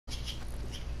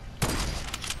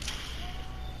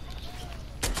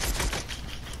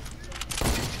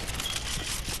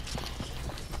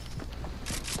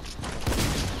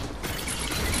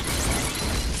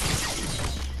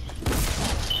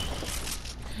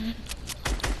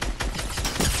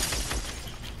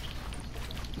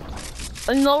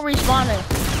No respawning.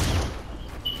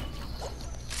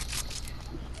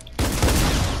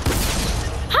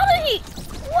 How did he?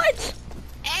 What?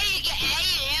 Hey,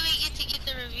 we get to get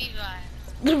the revive.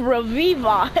 The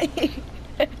revive.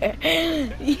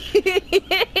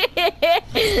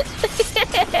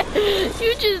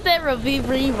 You just said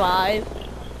revive.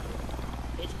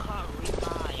 It's called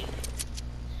revive.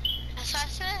 That's what I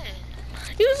said.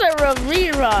 You said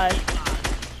revive.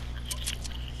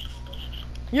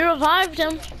 You revived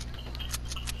him.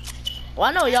 Well,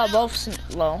 I know y'all both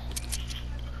low.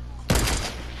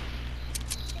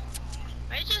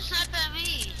 Why you just snap at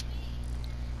me?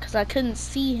 Cause I couldn't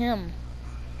see him.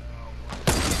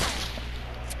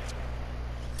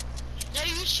 No,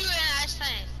 you shooting last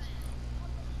time.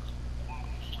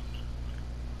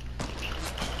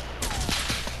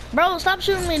 Bro, stop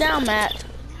shooting me down, Matt.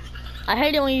 I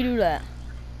hate it when you do that.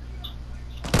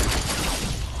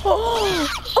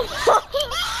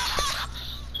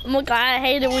 Oh my God, I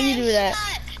hate it when you do that.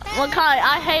 Makai,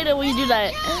 I hate it when you do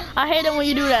that. I hate it when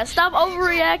you do that. Stop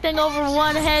overreacting over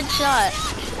one headshot.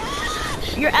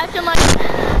 You're acting like...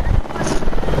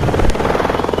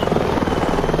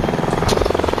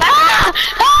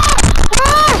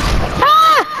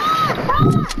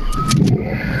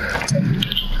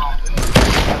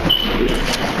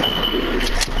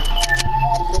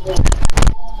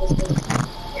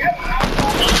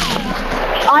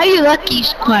 Are you lucky,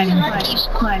 squad? Lucky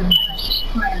squad.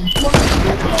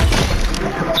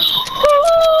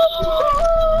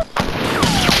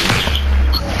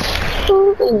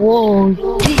 Whoa.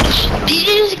 Did you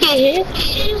just get hit?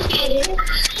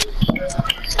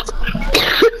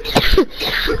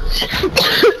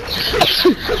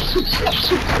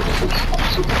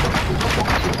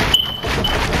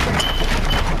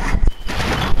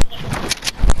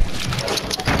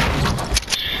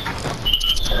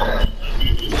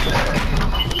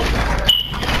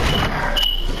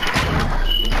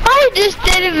 I just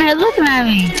didn't man looking at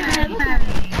me.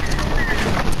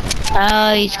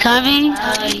 Oh, he's coming.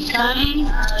 He's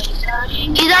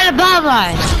on the bomb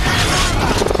line.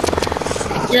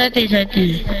 He's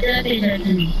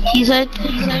right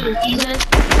there. He's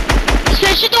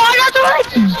Special door not the right.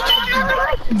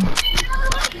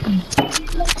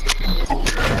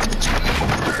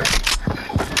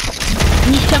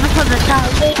 He's coming from the top.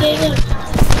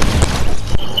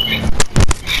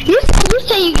 You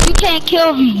say you can't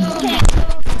kill me. You say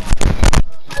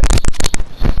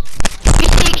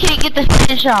you can't get the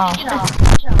finish off.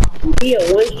 He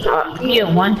a one shot. He a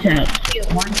one tap.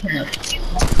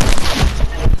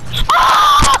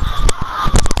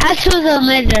 I should have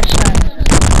made that shot.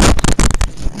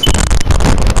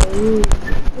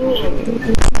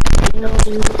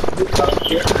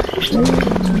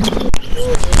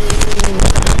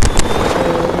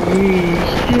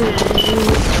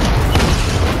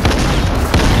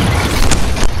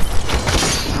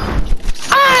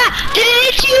 Did it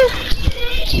hit you?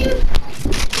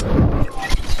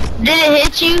 Did it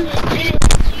hit you?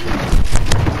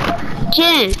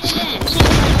 Chance.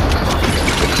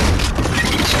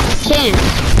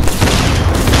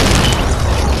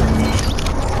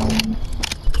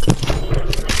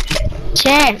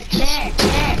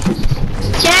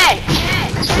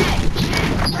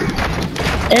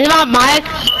 Is my mic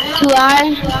too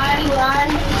high?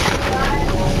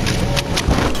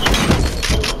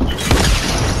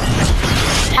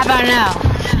 How about now?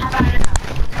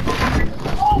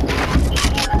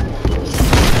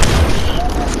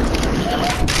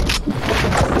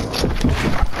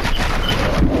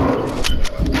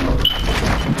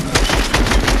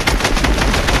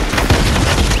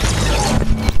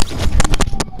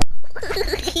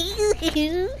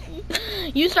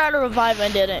 You started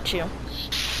reviving, didn't you?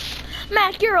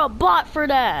 Mac, you're a bot for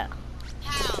that.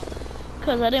 How?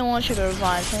 Cause I didn't want you to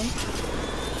revive him.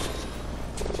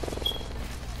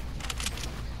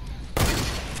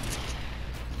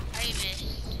 I missed.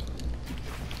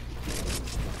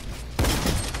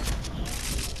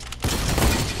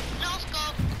 No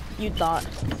scope. You thought.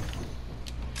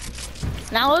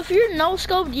 Now if you're no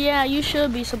scoped, yeah, you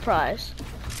should be surprised.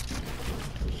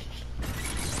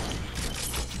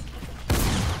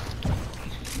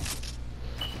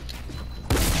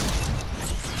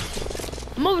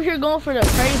 I'm over here going for the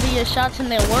craziest shots in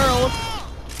the world.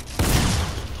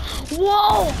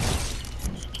 Whoa!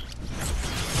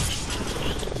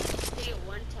 He a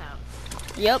one tap.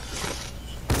 Yep.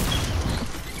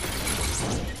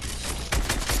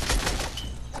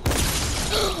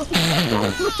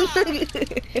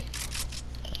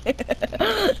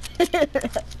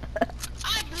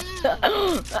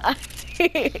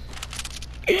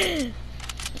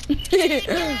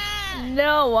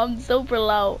 No, I'm super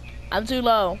low. I'm too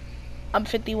low. I'm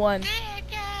 51.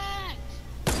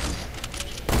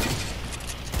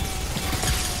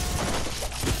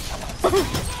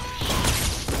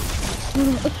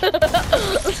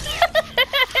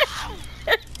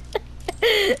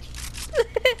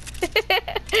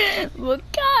 But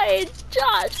God,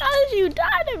 Josh, how did you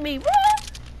die to me, bro?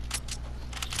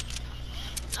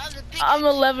 I'm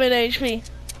 11 HP.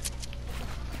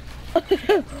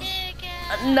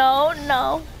 No,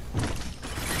 no.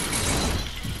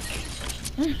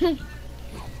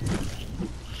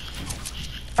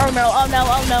 Oh no, oh no,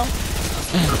 oh no.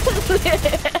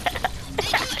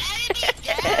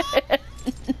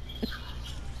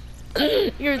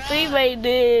 Your teammate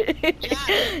did.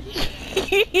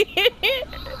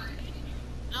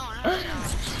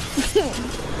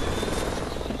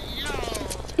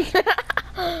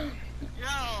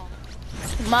 No.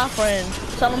 My friend.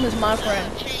 Tell him it's my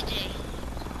friend.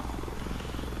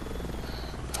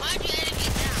 Why'd you edit me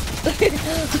down?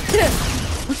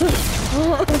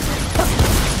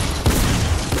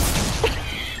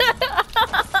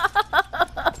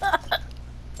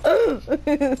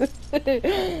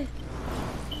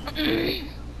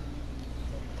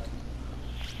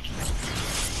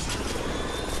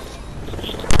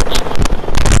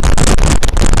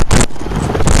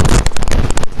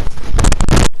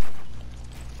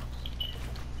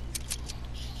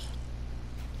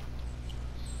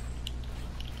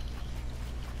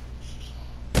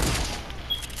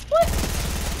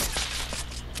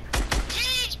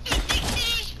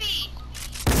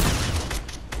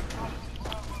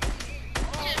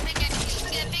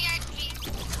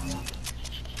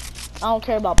 I don't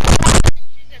care about.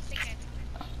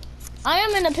 I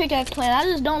am in the pickaxe clan. I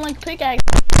just don't like pickaxe.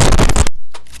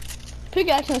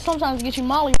 Pickaxe sometimes get you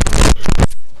molly.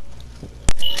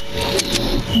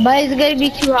 But it's gonna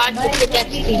be too hard to pick up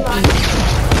people.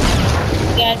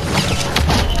 Yes.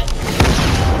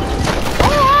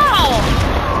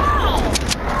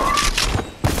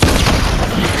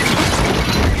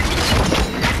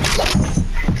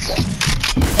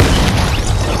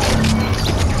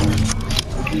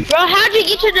 Bro, how'd you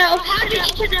get to know?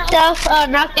 Stuff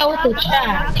knocked out with the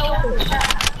trap?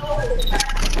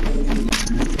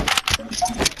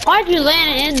 Why'd you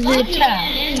land in the trap?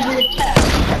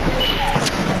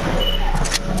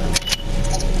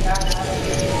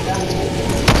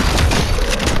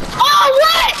 Oh,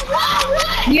 what?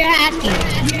 You're happy.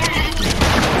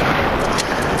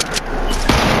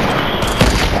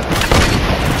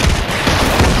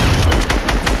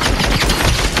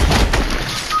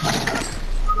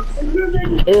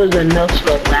 It was a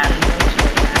no-scope ladder.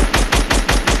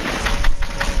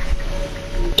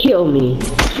 Kill me.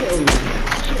 Kill me.